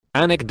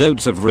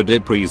Anecdotes of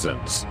Reddit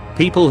presents.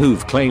 People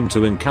who've claimed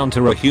to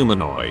encounter a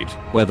humanoid,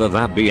 whether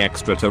that be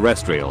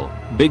extraterrestrial,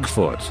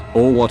 Bigfoot,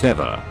 or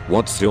whatever.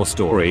 What's your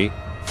story?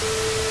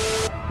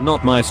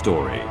 Not my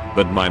story,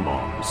 but my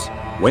mom's.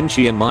 When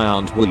she and my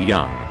aunt were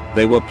young,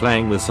 they were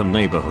playing with some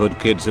neighborhood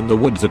kids in the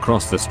woods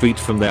across the street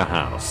from their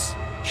house.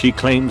 She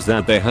claims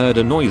that they heard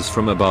a noise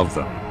from above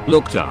them,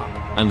 looked up,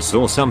 and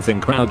saw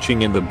something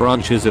crouching in the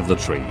branches of the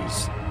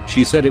trees.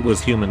 She said it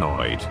was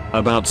humanoid,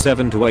 about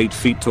 7 to 8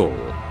 feet tall,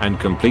 and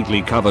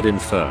completely covered in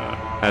fur.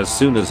 As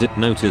soon as it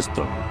noticed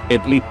them,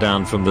 it leaped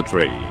down from the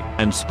tree,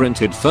 and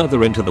sprinted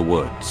further into the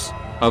woods.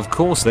 Of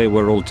course they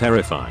were all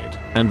terrified,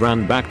 and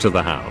ran back to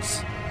the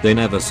house. They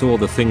never saw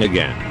the thing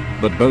again,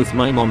 but both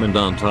my mom and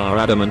aunt are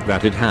adamant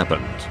that it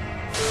happened.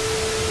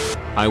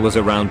 I was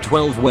around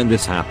 12 when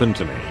this happened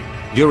to me.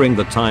 During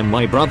the time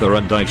my brother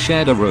and I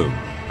shared a room,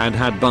 and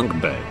had bunk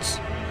beds.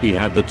 He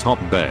had the top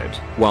bed,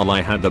 while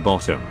I had the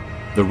bottom.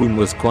 The room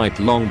was quite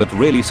long but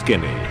really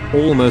skinny,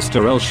 almost a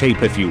L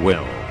shape if you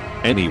will.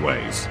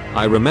 Anyways,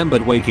 I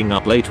remembered waking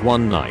up late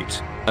one night.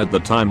 At the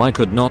time I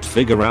could not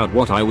figure out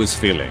what I was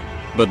feeling,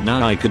 but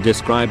now I could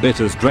describe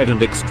it as dread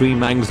and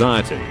extreme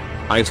anxiety.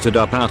 I stood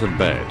up out of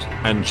bed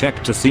and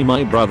checked to see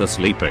my brother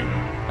sleeping.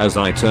 As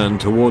I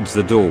turned towards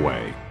the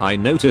doorway, I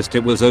noticed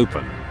it was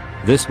open.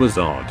 This was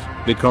odd,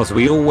 because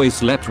we always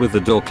slept with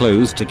the door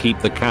closed to keep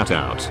the cat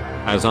out.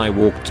 As I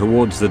walked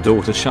towards the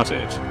door to shut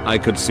it, I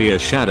could see a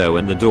shadow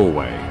in the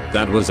doorway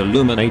that was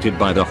illuminated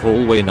by the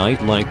hallway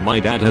night light my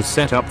dad has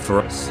set up for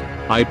us.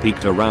 I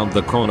peeked around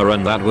the corner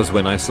and that was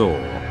when I saw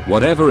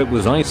whatever it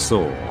was I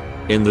saw.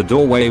 In the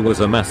doorway was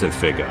a massive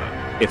figure.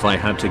 If I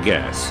had to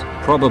guess,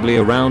 probably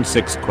around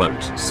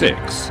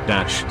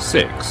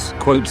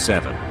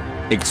 6'6'6'7".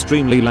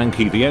 Extremely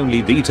lanky. The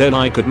only detail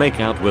I could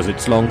make out was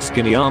its long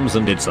skinny arms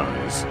and its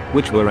eyes,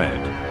 which were red.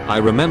 I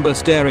remember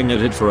staring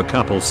at it for a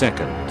couple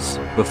seconds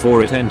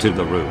before it entered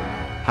the room,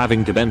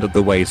 having to bend at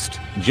the waist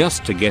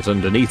just to get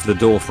underneath the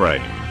door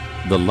frame.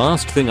 The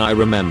last thing I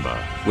remember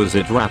was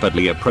it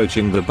rapidly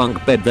approaching the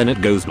bunk bed, then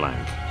it goes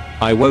blank.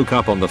 I woke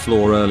up on the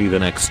floor early the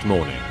next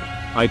morning.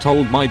 I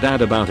told my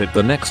dad about it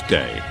the next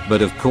day,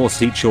 but of course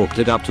he chalked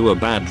it up to a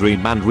bad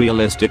dream, and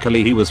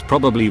realistically he was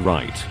probably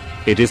right.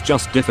 It is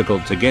just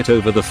difficult to get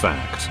over the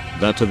fact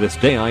that to this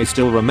day I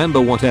still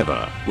remember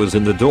whatever was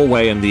in the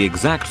doorway and the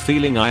exact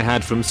feeling I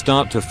had from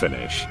start to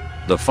finish.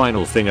 The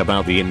final thing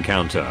about the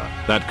encounter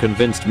that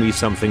convinced me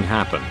something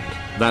happened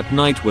that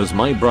night was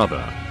my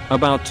brother.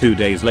 About 2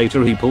 days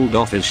later he pulled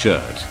off his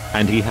shirt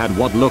and he had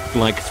what looked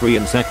like 3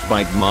 insect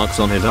bite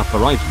marks on his upper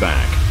right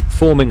back,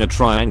 forming a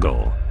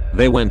triangle.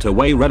 They went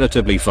away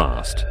relatively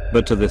fast,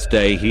 but to this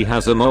day he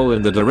has a mole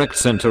in the direct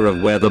center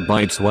of where the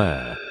bites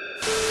were.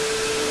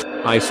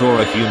 I saw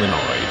a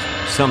humanoid,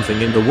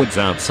 something in the woods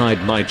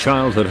outside my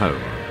childhood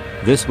home.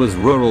 This was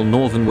rural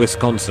northern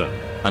Wisconsin,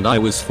 and I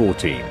was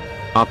 14.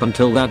 Up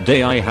until that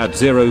day I had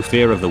zero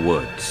fear of the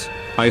woods.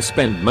 I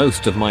spent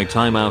most of my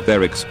time out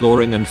there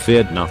exploring and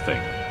feared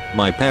nothing.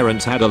 My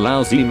parents had a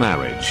lousy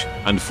marriage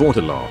and fought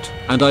a lot,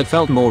 and I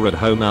felt more at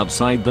home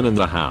outside than in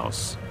the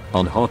house.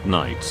 On hot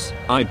nights,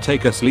 I'd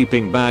take a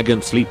sleeping bag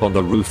and sleep on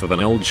the roof of an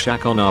old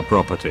shack on our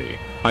property.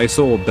 I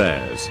saw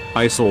bears,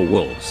 I saw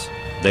wolves.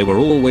 They were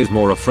always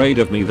more afraid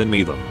of me than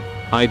me them.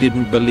 I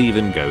didn't believe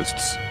in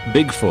ghosts,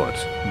 Bigfoot,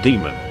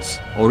 demons,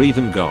 or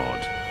even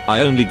God.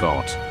 I only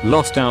got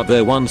lost out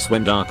there once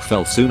when dark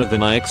fell sooner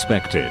than I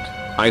expected.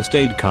 I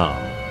stayed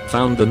calm,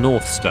 found the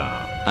North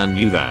Star, and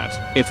knew that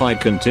if I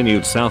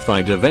continued south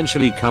I'd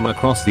eventually come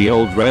across the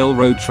old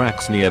railroad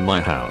tracks near my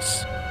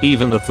house.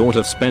 Even the thought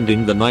of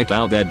spending the night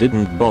out there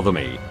didn't bother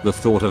me. The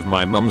thought of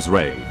my mum's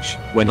rage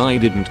when I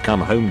didn't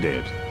come home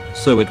did.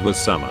 So it was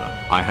summer.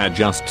 I had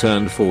just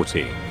turned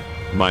 14.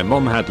 My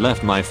mom had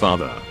left my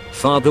father.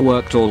 Father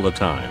worked all the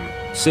time.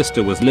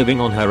 Sister was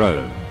living on her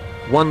own.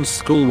 Once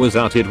school was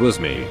out it was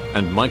me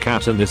and my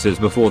cat, and this is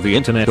before the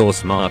internet or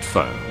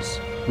smartphones.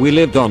 We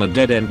lived on a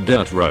dead-end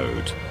dirt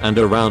road, and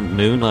around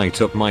noon I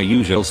took my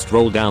usual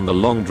stroll down the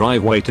long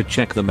driveway to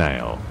check the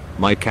mail.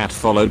 My cat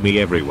followed me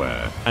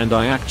everywhere, and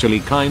I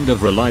actually kind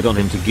of relied on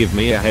him to give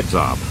me a heads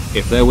up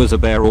if there was a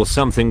bear or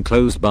something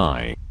close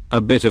by. A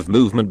bit of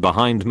movement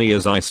behind me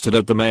as I stood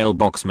at the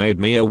mailbox made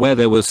me aware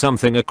there was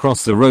something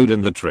across the road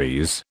in the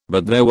trees,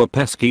 but there were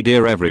pesky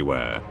deer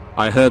everywhere.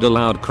 I heard a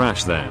loud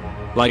crash then,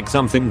 like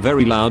something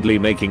very loudly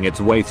making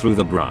its way through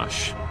the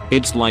brush.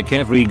 It's like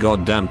every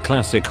goddamn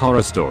classic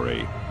horror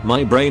story.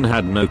 My brain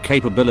had no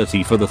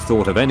capability for the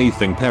thought of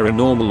anything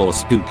paranormal or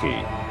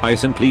spooky. I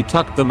simply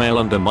tucked the mail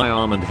under my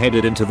arm and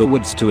headed into the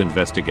woods to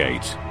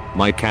investigate.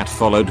 My cat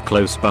followed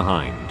close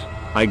behind.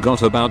 I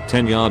got about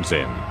 10 yards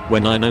in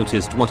when I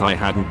noticed what I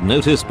hadn't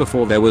noticed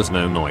before. There was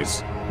no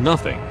noise.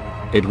 Nothing.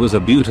 It was a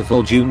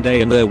beautiful June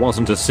day and there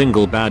wasn't a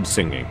single bird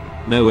singing.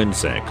 No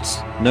insects.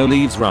 No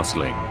leaves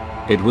rustling.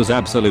 It was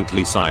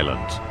absolutely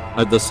silent.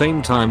 At the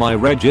same time I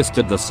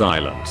registered the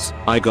silence,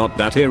 I got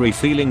that eerie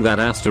feeling that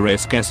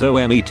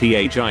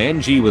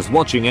 *SOMETHING was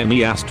watching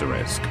me*.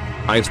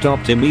 I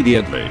stopped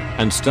immediately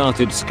and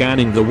started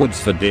scanning the woods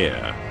for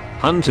deer.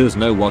 Hunters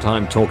know what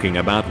I'm talking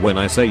about when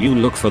I say you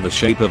look for the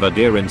shape of a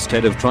deer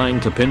instead of trying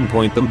to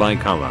pinpoint them by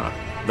color.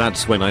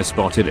 That's when I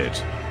spotted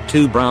it.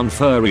 2 brown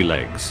furry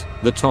legs,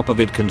 the top of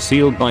it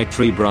concealed by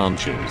tree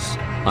branches.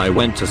 I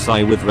went to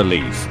sigh with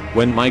relief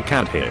when my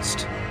cat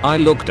hissed. I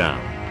looked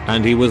down,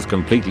 and he was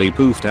completely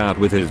poofed out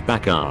with his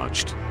back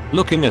arched,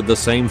 looking at the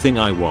same thing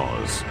I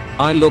was.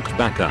 I looked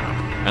back up,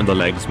 and the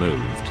legs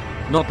moved.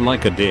 Not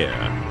like a deer,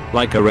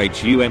 like a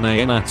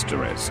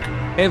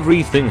HUNAN*.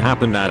 Everything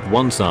happened at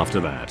once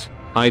after that.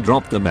 I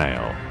dropped the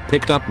mail,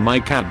 picked up my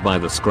cat by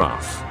the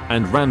scruff,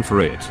 and ran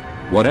for it.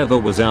 Whatever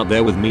was out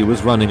there with me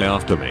was running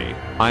after me.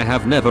 I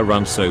have never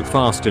run so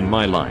fast in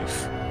my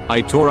life.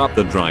 I tore up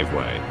the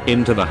driveway,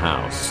 into the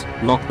house,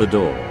 locked the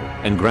door,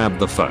 and grabbed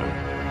the phone.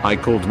 I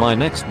called my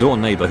next door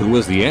neighbor who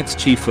was the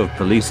ex-chief of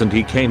police, and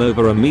he came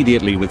over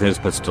immediately with his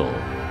pistol.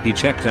 He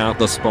checked out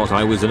the spot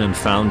I was in and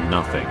found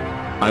nothing.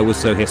 I was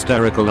so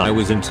hysterical I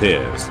was in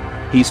tears.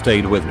 He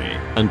stayed with me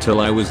until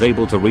I was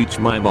able to reach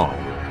my mom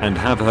and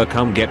have her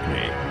come get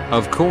me.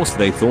 Of course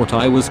they thought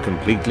I was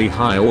completely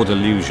high or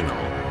delusional.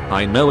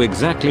 I know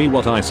exactly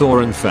what I saw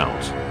and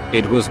felt.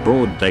 It was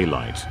broad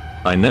daylight.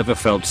 I never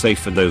felt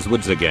safe in those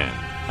woods again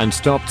and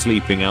stopped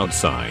sleeping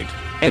outside.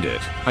 Edit.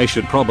 I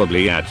should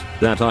probably add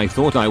that I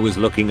thought I was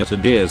looking at a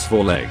deer's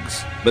 4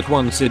 legs, but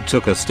once it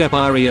took a step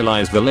I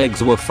realized the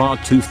legs were far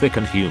too thick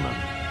and human,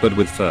 but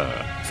with fur,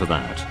 for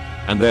that.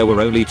 And there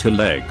were only 2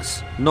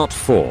 legs, not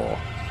 4.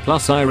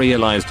 Plus I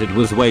realized it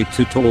was way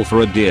too tall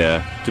for a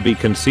deer to be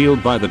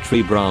concealed by the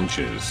tree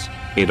branches.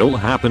 It all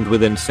happened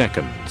within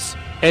seconds.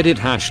 Edit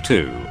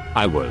 #2.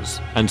 I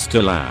was, and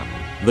still am,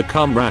 the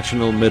calm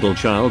rational middle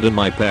child, and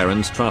my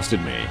parents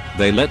trusted me.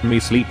 They let me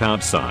sleep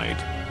outside.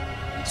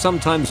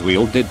 Sometimes we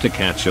all did to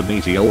catch a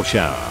meteor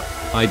shower.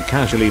 I'd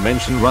casually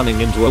mention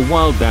running into a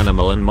wild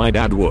animal and my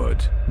dad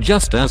would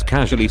just as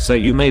casually say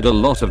you made a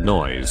lot of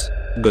noise.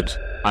 Good.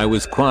 I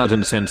was quiet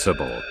and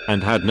sensible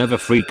and had never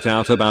freaked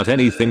out about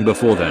anything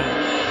before then.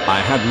 I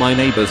had my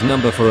neighbor's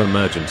number for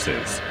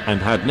emergencies and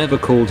had never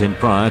called him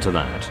prior to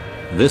that.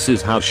 This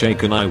is how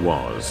shaken I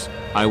was.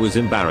 I was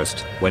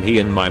embarrassed when he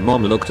and my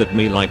mom looked at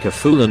me like a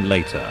fool, and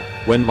later,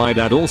 when my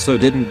dad also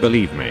didn't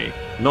believe me.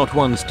 Not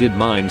once did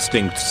my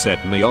instincts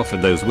set me off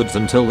in those woods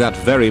until that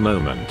very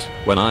moment,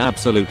 when I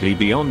absolutely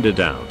beyond a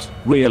doubt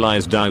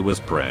realized I was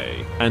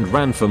prey and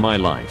ran for my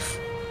life.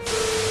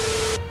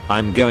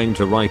 I'm going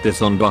to write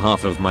this on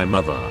behalf of my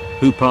mother,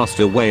 who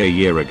passed away a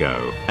year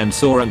ago and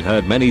saw and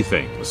heard many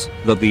things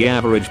that the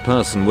average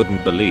person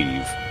wouldn't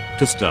believe.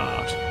 To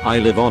start, I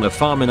live on a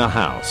farm in a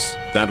house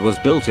that was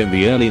built in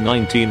the early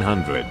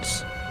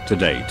 1900s. To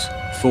date,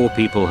 4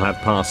 people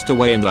have passed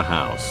away in the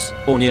house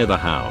or near the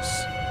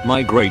house.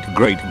 My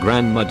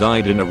great-great-grandma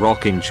died in a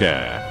rocking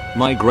chair.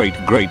 My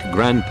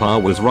great-great-grandpa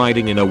was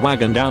riding in a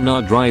wagon down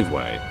our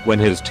driveway when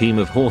his team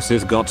of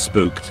horses got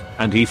spooked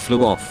and he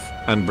flew off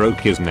and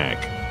broke his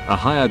neck. A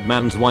hired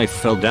man's wife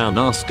fell down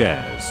our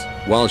stairs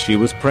while she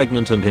was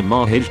pregnant and him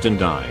hitched and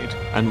died,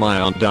 and my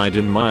aunt died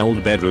in my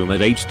old bedroom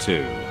at age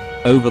 2.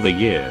 Over the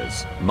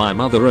years, my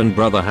mother and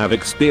brother have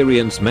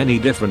experienced many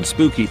different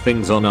spooky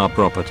things on our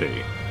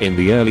property. In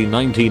the early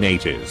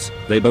 1980s,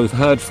 they both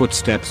heard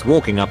footsteps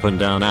walking up and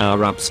down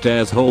our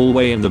upstairs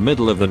hallway in the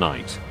middle of the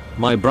night.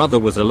 My brother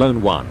was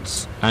alone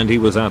once, and he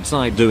was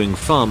outside doing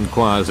farm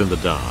choirs in the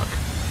dark.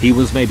 He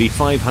was maybe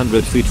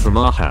 500 feet from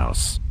our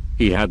house.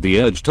 He had the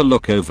urge to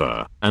look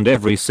over, and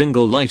every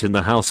single light in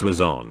the house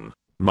was on.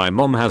 My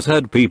mom has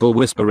heard people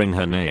whispering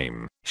her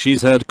name.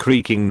 She's heard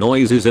creaking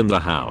noises in the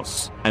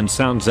house and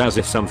sounds as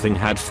if something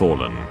had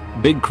fallen,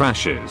 big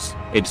crashes,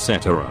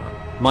 etc.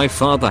 My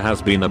father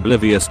has been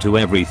oblivious to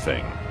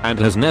everything and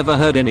has never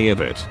heard any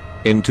of it.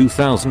 In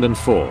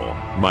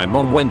 2004, my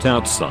mom went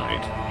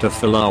outside to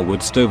fill our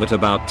wood stove at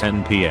about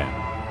 10 p.m.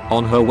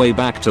 On her way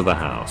back to the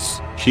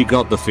house, she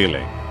got the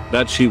feeling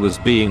that she was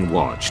being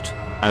watched.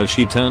 As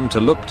she turned to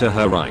look to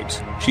her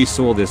right, she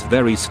saw this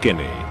very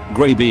skinny,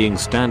 grey being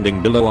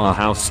standing below our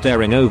house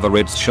staring over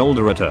its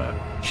shoulder at her.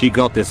 She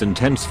got this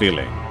intense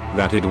feeling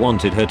that it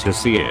wanted her to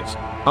see it.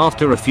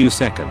 After a few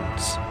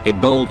seconds,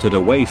 it bolted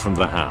away from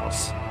the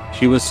house.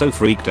 She was so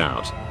freaked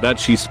out that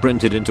she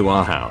sprinted into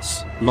our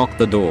house, locked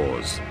the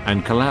doors,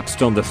 and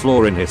collapsed on the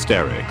floor in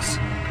hysterics.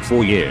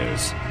 For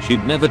years,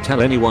 she'd never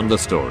tell anyone the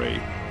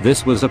story.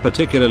 This was a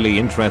particularly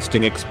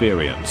interesting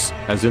experience,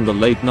 as in the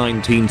late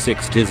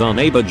 1960s our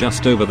neighbor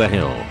just over the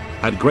hill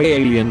had grey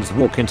aliens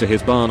walk into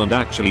his barn and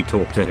actually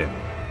talk to him.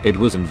 It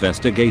was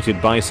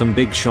investigated by some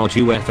big shot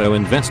UFO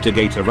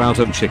investigator out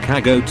of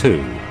Chicago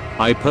too.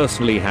 I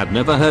personally had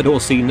never heard or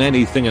seen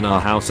anything in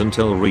our house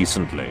until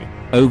recently.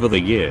 Over the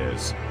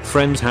years,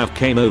 friends have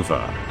came over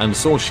and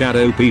saw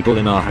shadow people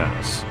in our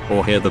house,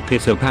 or hear the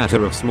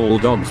pitter-patter of small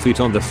dog feet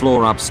on the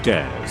floor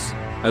upstairs.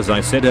 As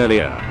I said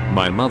earlier,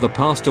 my mother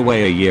passed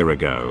away a year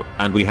ago,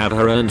 and we have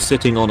her urn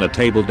sitting on a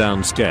table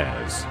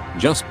downstairs,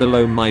 just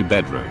below my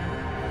bedroom.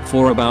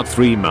 For about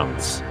 3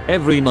 months,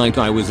 every night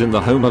I was in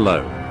the home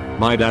alone.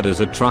 My dad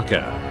is a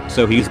trucker,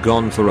 so he's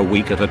gone for a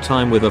week at a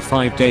time with a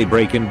 5-day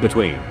break in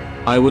between.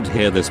 I would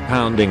hear this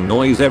pounding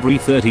noise every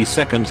 30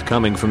 seconds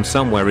coming from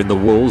somewhere in the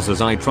walls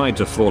as I tried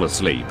to fall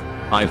asleep.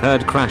 I've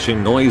heard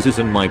crashing noises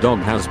and my dog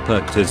has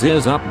perked his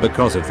ears up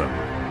because of them.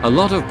 A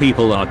lot of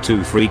people are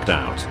too freaked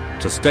out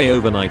to stay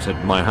overnight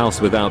at my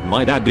house without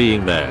my dad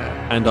being there,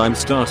 and I'm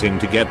starting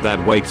to get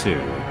that way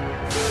too.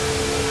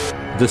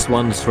 This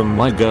one's from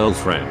my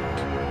girlfriend.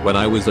 When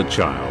I was a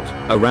child,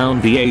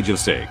 around the age of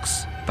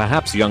 6,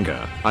 perhaps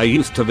younger, I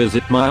used to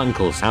visit my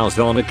uncle's house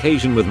on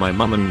occasion with my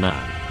mum and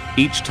nan.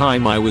 Each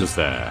time I was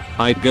there,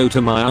 I'd go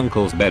to my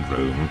uncle's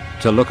bedroom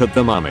to look at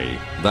the mummy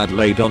that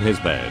laid on his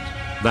bed.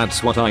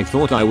 That's what I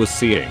thought I was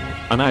seeing,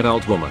 an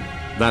adult woman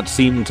that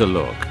seemed to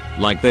look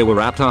like they were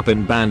wrapped up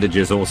in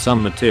bandages or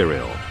some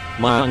material.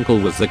 My uncle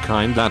was the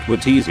kind that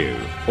would tease you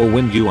or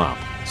wind you up,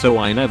 so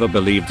I never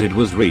believed it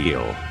was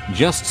real,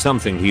 just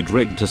something he'd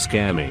rigged to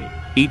scare me.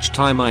 Each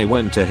time I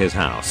went to his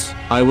house,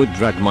 I would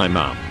drag my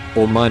mum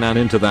or my nan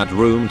into that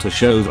room to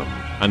show them,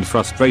 and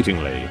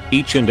frustratingly,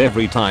 each and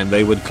every time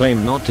they would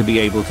claim not to be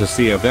able to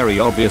see a very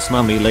obvious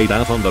mummy laid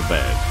out on the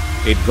bed.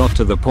 It got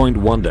to the point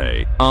one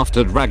day,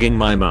 after dragging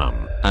my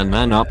mum and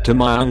nan up to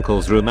my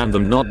uncle's room and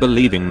them not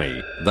believing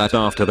me, that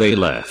after they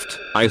left,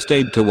 I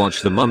stayed to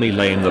watch the mummy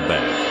lay in the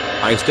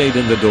bed. I stayed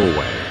in the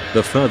doorway,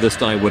 the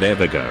furthest I would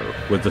ever go,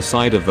 with the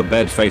side of the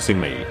bed facing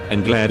me,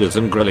 and glared as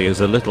angrily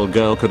as a little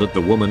girl could at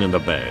the woman in the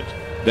bed.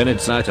 Then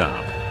it sat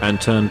up and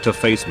turned to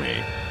face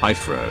me. I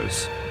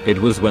froze. It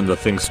was when the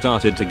thing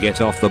started to get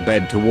off the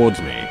bed towards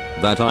me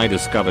that I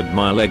discovered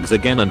my legs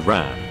again and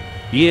ran.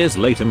 Years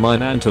later my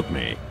nan took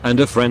me and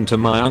a friend to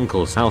my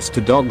uncle's house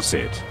to dog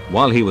sit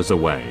while he was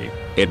away.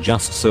 It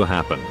just so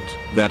happened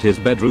that his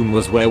bedroom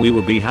was where we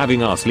would be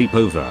having our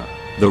sleepover.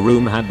 The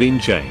room had been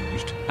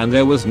changed and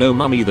there was no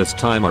mummy this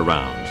time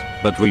around,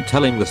 but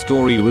retelling the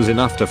story was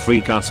enough to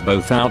freak us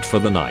both out for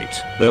the night,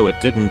 though it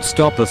didn't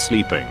stop us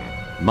sleeping.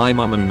 My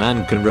mum and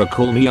nan can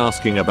recall me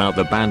asking about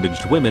the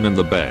bandaged women in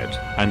the bed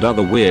and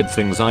other weird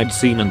things I'd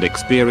seen and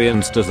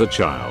experienced as a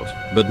child,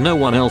 but no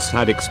one else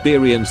had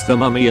experienced the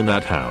mummy in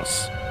that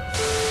house.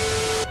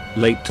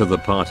 Late to the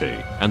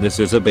party, and this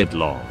is a bit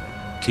long.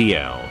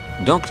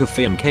 TL. Dr.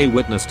 Finn K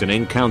witnessed an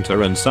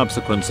encounter and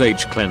subsequent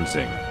sage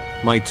cleansing.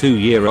 My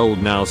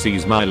 2-year-old now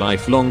sees my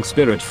lifelong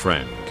spirit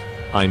friend.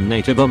 I'm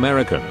Native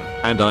American,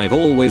 and I've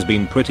always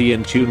been pretty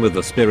in tune with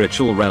the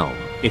spiritual realm,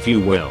 if you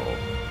will.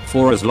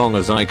 For as long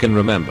as I can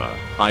remember,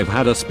 I've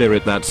had a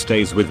spirit that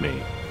stays with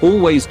me.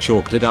 Always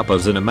chalked it up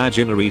as an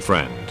imaginary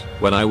friend.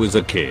 When I was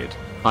a kid,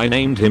 I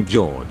named him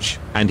George,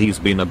 and he's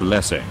been a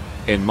blessing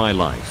in my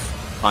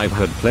life. I've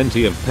had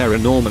plenty of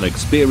paranormal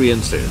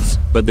experiences,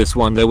 but this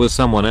one there was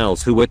someone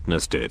else who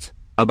witnessed it.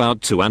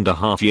 About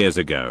 2.5 years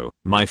ago,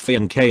 my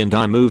fiancé and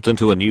I moved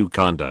into a new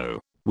condo.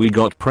 We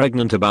got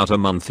pregnant about a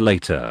month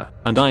later,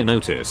 and I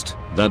noticed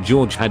that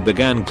George had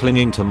began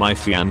clinging to my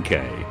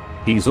fiancé.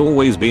 He's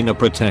always been a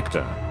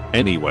protector.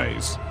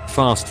 Anyways,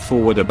 fast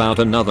forward about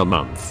another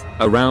month,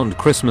 around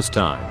Christmas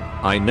time,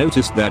 I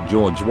noticed that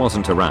George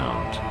wasn't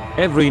around.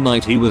 Every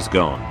night he was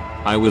gone.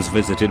 I was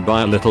visited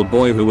by a little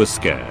boy who was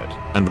scared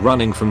and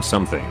running from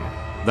something.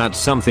 That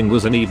something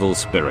was an evil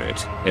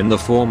spirit in the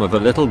form of a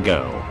little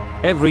girl.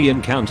 Every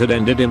encounter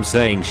ended him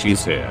saying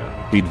she's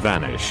here. He'd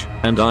vanish,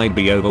 and I'd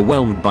be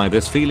overwhelmed by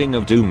this feeling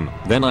of doom.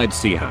 Then I'd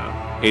see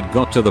her. It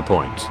got to the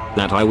point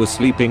that I was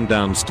sleeping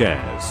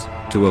downstairs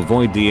to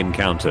avoid the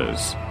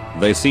encounters.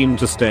 They seemed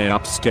to stay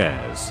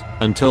upstairs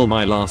until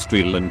my last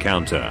real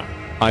encounter.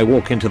 I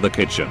walk into the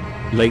kitchen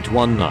late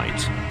one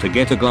night to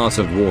get a glass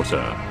of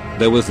water.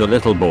 There was a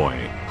little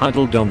boy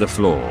huddled on the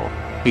floor.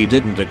 He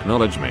didn't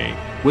acknowledge me,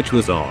 which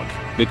was odd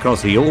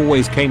because he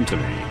always came to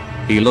me.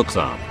 He looks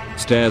up,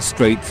 stares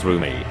straight through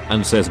me,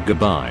 and says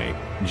goodbye.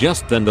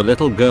 Just then the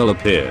little girl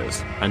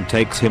appears and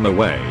takes him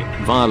away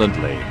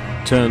violently.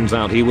 Turns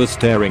out he was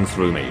staring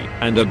through me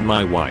and at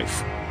my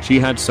wife. She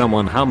had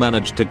somehow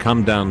managed to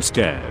come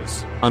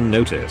downstairs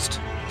unnoticed.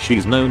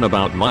 She's known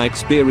about my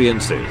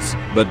experiences,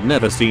 but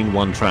never seen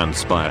one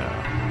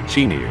transpire.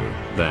 She knew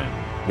then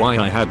why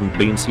I hadn't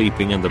been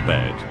sleeping in the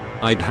bed.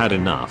 I'd had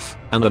enough,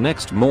 and the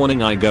next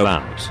morning I go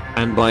out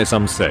and buy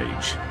some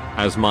sage.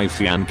 As my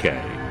fiancé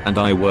and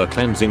I were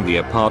cleansing the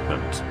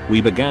apartment,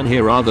 we began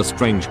hear rather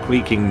strange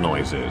creaking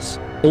noises,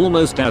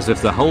 almost as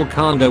if the whole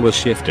condo was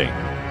shifting.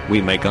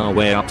 We make our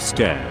way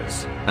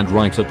upstairs, and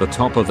right at the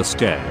top of the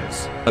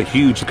stairs, a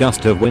huge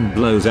gust of wind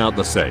blows out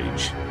the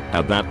sage.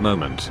 At that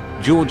moment,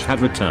 George had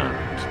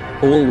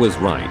returned. All was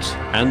right,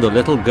 and the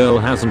little girl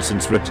hasn't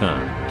since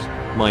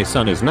returned. My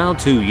son is now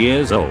 2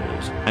 years old,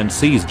 and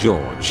sees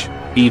George,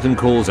 even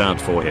calls out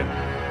for him.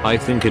 I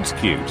think it's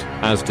cute,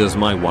 as does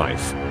my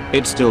wife.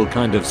 It still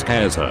kind of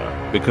scares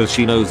her, because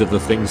she knows of the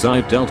things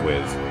I've dealt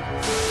with.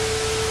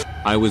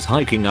 I was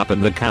hiking up in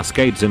the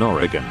Cascades in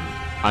Oregon.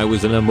 I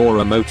was in a more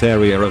remote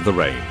area of the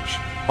range.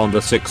 On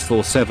the 6th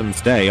or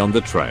 7th day on the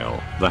trail,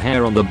 the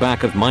hair on the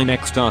back of my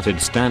neck started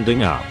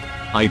standing up.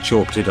 I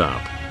chalked it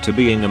up to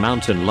being a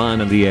mountain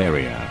lion in the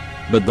area.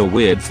 But the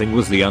weird thing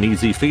was the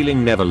uneasy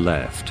feeling never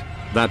left.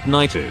 That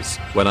night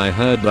when I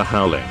heard the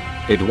howling.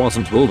 It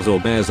wasn't wolves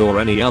or bears or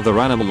any other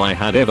animal I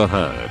had ever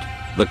heard.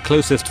 The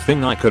closest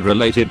thing I could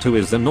relate it to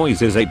is the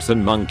noises apes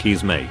and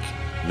monkeys make.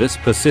 This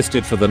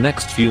persisted for the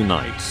next few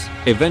nights.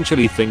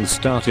 Eventually things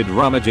started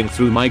rummaging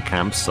through my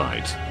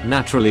campsite.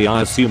 Naturally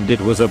I assumed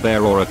it was a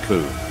bear or a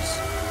coons.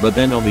 But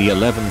then on the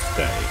 11th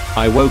day,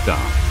 I woke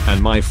up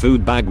and my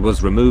food bag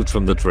was removed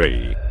from the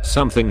tree.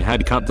 Something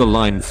had cut the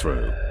line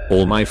through.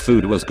 All my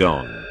food was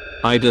gone.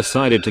 I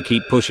decided to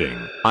keep pushing.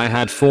 I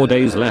had 4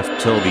 days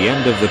left till the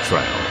end of the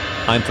trail.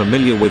 I'm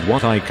familiar with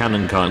what I can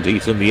and can't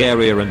eat in the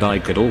area and I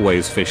could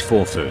always fish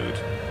for food.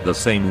 The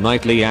same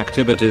nightly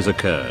activities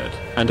occurred,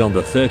 and on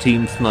the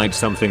 13th night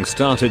something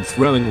started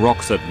throwing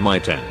rocks at my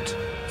tent.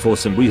 For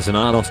some reason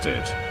I lost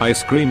it. I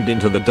screamed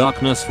into the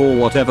darkness for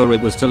whatever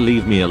it was to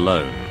leave me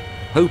alone.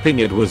 Hoping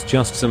it was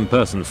just some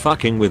person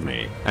fucking with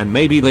me, and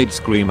maybe they'd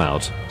scream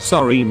out,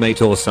 "Sorry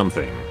mate" or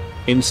something.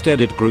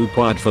 Instead it grew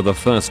quiet for the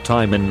first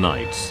time in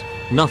nights.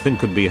 Nothing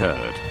could be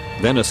heard.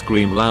 Then a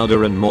scream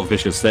louder and more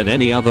vicious than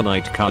any other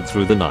night cut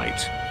through the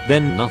night.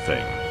 Then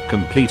nothing.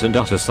 Complete and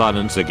utter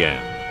silence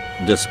again.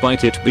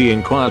 Despite it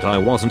being quiet I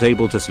wasn't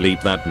able to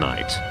sleep that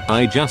night.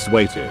 I just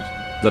waited.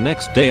 The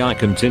next day I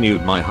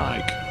continued my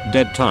hike,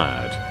 dead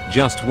tired,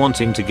 just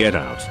wanting to get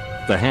out.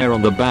 The hair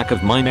on the back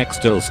of my neck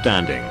still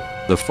standing.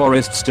 The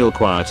forest still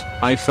quiet.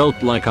 I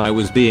felt like I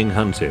was being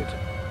hunted.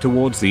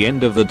 Towards the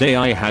end of the day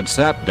I had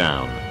sat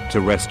down to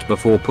rest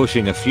before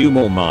pushing a few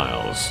more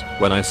miles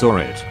when I saw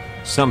it.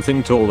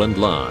 Something tall and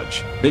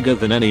large, bigger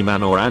than any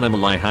man or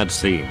animal I had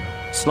seen,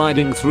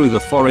 sliding through the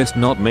forest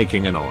not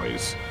making a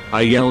noise.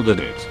 I yelled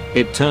at it.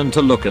 It turned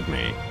to look at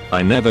me.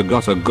 I never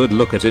got a good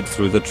look at it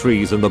through the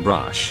trees and the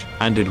brush,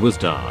 and it was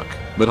dark,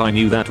 but I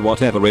knew that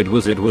whatever it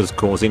was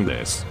causing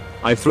this.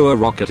 I threw a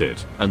rock at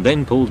it, and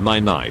then pulled my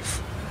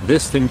knife.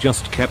 This thing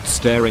just kept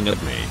staring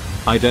at me.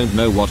 I don't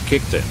know what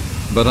kicked in,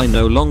 but I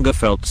no longer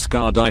felt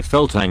scarred. I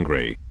felt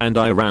angry, and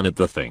I ran at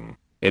the thing.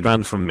 It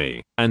ran from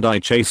me, and I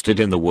chased it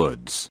in the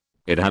woods.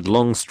 It had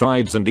long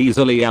strides and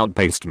easily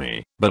outpaced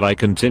me, but I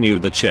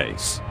continued the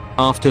chase.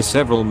 After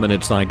several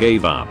minutes I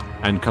gave up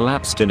and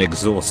collapsed in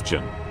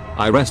exhaustion.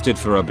 I rested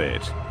for a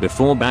bit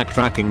before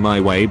backtracking my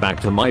way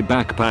back to my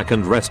backpack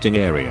and resting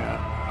area.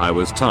 I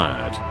was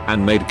tired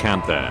and made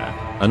camp there.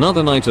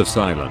 Another night of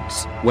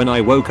silence when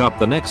I woke up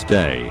the next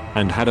day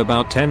and had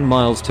about 10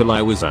 miles till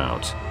I was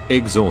out.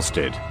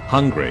 Exhausted,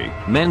 hungry,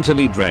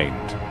 mentally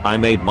drained, I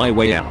made my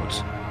way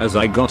out. As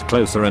I got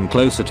closer and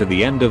closer to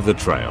the end of the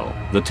trail,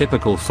 the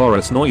typical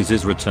forest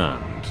noises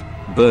returned.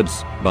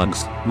 Birds,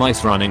 bugs,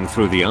 mice running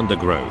through the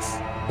undergrowth.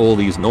 All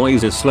these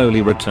noises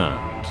slowly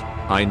returned.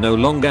 I no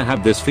longer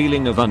had this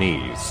feeling of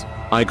unease.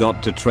 I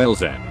got to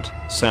trail's end,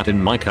 sat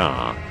in my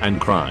car, and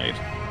cried.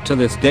 To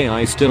this day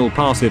I still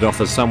pass it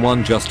off as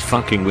someone just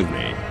fucking with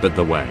me, but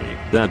the way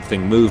that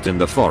thing moved in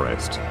the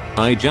forest,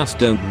 I just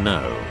don't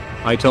know.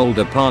 I told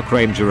a park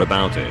ranger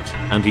about it,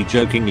 and he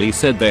jokingly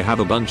said they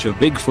have a bunch of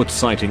Bigfoot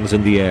sightings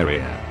in the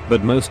area,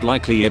 but most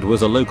likely it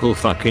was a local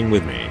fucking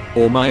with me,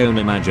 or my own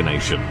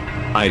imagination.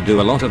 I do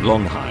a lot of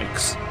long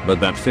hikes, but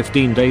that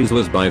 15 days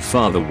was by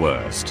far the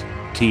worst.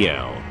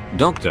 TL.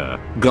 Doctor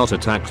got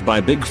attacked by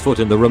Bigfoot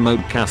in the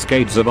remote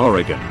Cascades of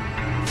Oregon.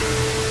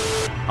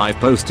 I've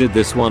posted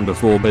this one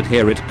before, but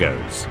here it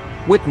goes.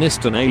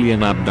 Witnessed an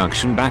alien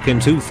abduction back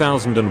in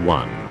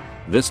 2001.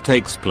 This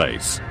takes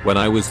place when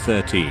I was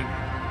 13.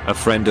 A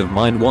friend of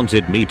mine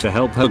wanted me to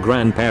help her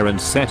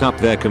grandparents set up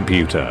their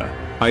computer.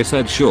 I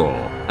said sure,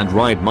 and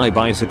ride my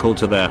bicycle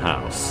to their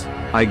house.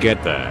 I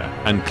get there,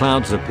 and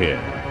clouds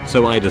appear,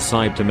 so I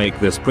decide to make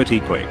this pretty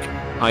quick.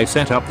 I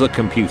set up the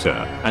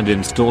computer and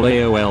install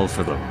AOL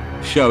for them,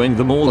 showing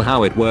them all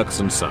how it works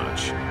and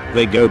such.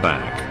 They go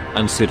back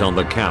and sit on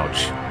the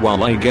couch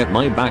while I get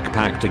my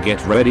backpack to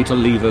get ready to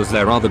leave, as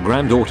their other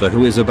granddaughter,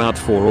 who is about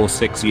 4 or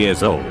 6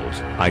 years old,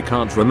 I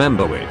can't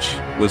remember which,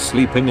 was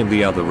sleeping in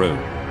the other room.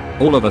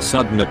 All of a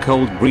sudden a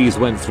cold breeze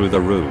went through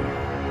the room.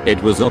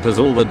 It was up as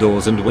all the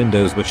doors and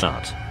windows were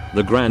shut.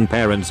 The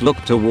grandparents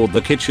looked toward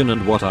the kitchen,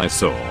 and what I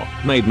saw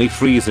made me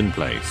freeze in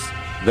place.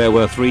 There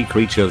were 3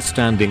 creatures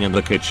standing in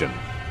the kitchen.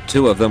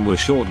 2 of them were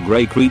short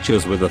grey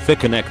creatures with a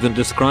thicker neck than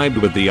described,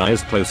 with the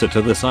eyes closer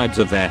to the sides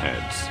of their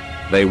heads.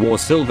 They wore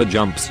silver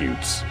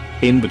jumpsuits.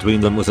 In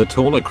between them was a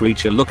taller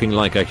creature looking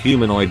like a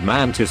humanoid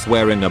mantis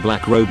wearing a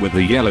black robe with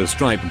a yellow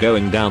stripe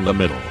going down the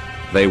middle.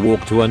 They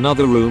walk to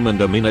another room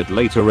and a minute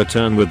later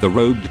return with the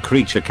robed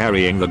creature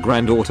carrying the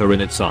granddaughter in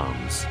its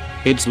arms.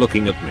 It's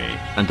looking at me,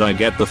 and I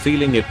get the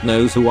feeling it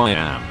knows who I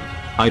am.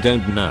 I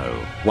don't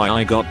know why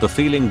I got the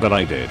feeling, but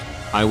I did.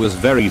 I was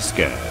very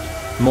scared.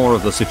 More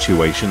of the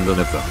situation than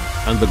of them,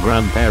 and the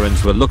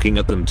grandparents were looking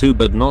at them too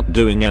but not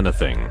doing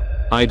anything.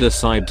 I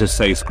decide to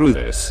say screw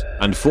this,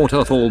 and fought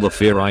off all the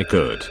fear I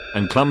could,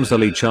 and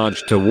clumsily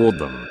charged toward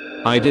them.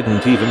 I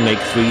didn't even make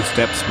 3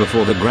 steps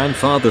before the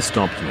grandfather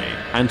stopped me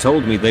and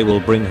told me they will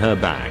bring her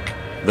back.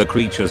 The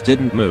creatures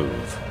didn't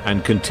move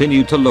and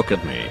continued to look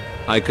at me.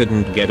 I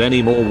couldn't get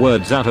any more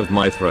words out of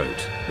my throat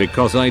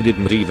because I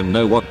didn't even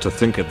know what to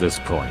think at this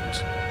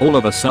point. All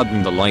of a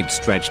sudden the light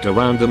stretched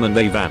around them and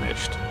they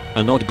vanished.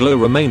 An odd glow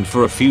remained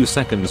for a few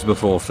seconds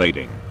before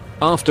fading.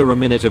 After a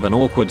minute of an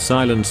awkward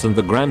silence and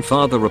the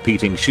grandfather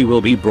repeating she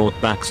will be brought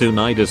back soon,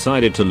 I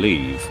decided to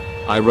leave.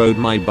 I rode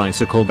my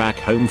bicycle back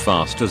home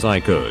fast as I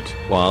could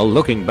while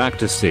looking back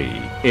to see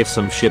if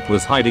some ship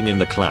was hiding in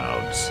the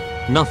clouds.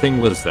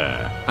 Nothing was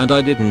there, and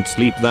I didn't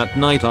sleep that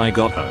night I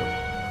got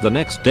home. The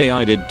next day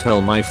I did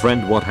tell my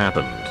friend what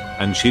happened,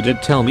 and she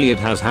did tell me it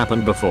has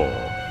happened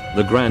before.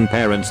 The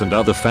grandparents and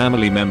other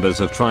family members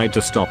have tried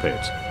to stop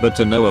it, but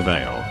to no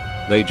avail.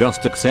 They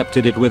just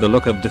accepted it with a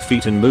look of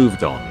defeat and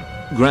moved on.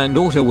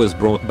 Granddaughter was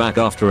brought back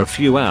after a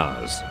few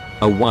hours.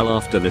 A while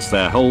after this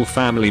their whole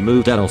family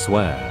moved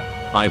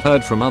elsewhere. I've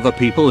heard from other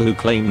people who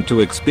claimed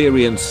to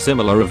experience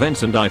similar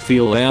events and I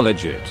feel they are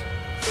legit.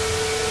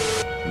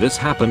 This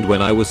happened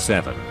when I was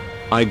 7.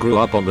 I grew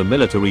up on the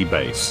military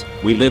base.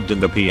 We lived in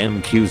the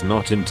PMQs,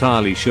 not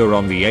entirely sure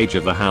on the age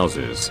of the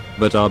houses,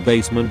 but our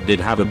basement did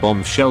have a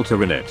bomb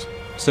shelter in it.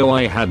 So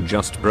I had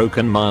just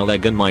broken my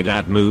leg and my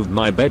dad moved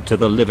my bed to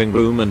the living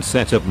room and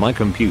set up my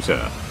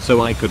computer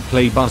so I could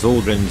play Buzz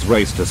Aldrin's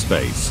Race to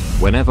Space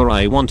whenever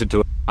I wanted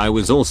to. I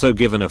was also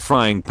given a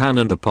frying pan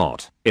and a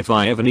pot if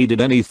I ever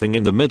needed anything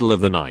in the middle of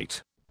the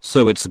night.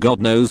 So it's God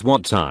knows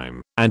what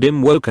time, and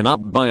I'm woken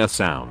up by a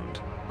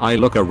sound. I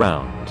look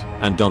around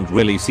and don't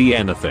really see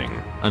anything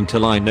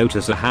until I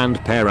notice a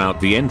hand peer out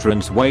the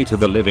entrance way to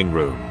the living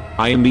room.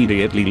 I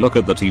immediately look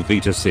at the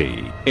TV to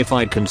see if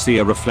I can see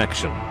a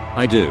reflection.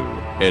 I do.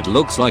 It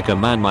looks like a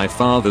man my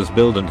father's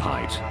build and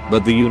height,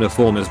 but the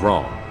uniform is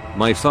wrong.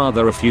 My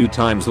father a few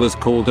times was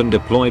called and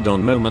deployed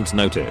on moment's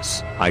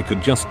notice. I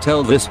could just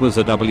tell this was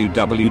a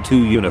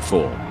WW2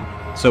 uniform.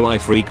 So I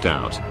freaked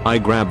out. I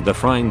grabbed the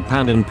frying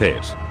pan and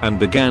pit and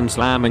began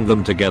slamming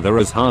them together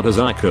as hard as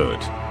I could.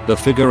 The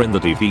figure in the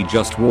TV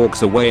just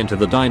walks away into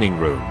the dining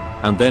room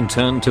and then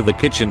turned to the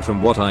kitchen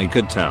from what I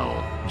could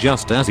tell.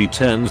 Just as he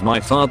turns, my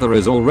father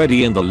is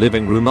already in the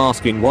living room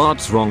asking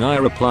what's wrong. I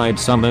replied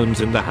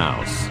someone's in the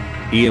house.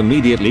 He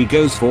immediately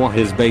goes for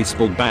his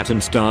baseball bat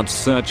and starts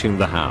searching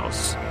the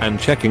house and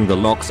checking the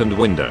locks and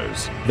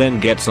windows, then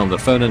gets on the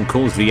phone and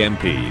calls the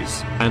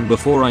MPs, and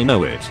before I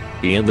know it,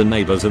 he and the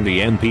neighbors and the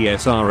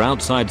MPs are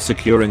outside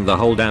securing the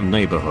whole damn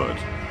neighborhood.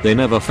 They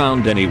never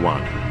found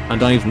anyone,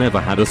 and I've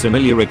never had a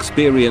similar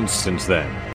experience since then.